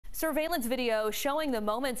Surveillance video showing the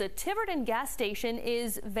moments a Tiverton gas station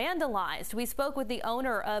is vandalized. We spoke with the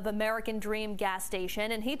owner of American Dream gas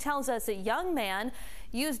station, and he tells us a young man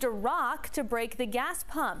used a rock to break the gas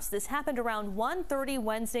pumps. This happened around 1:30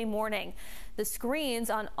 Wednesday morning. The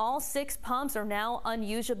screens on all 6 pumps are now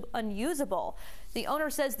unusable. The owner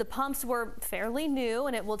says the pumps were fairly new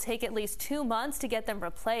and it will take at least 2 months to get them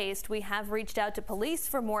replaced. We have reached out to police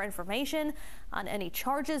for more information on any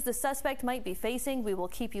charges the suspect might be facing. We will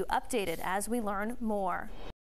keep you updated as we learn more.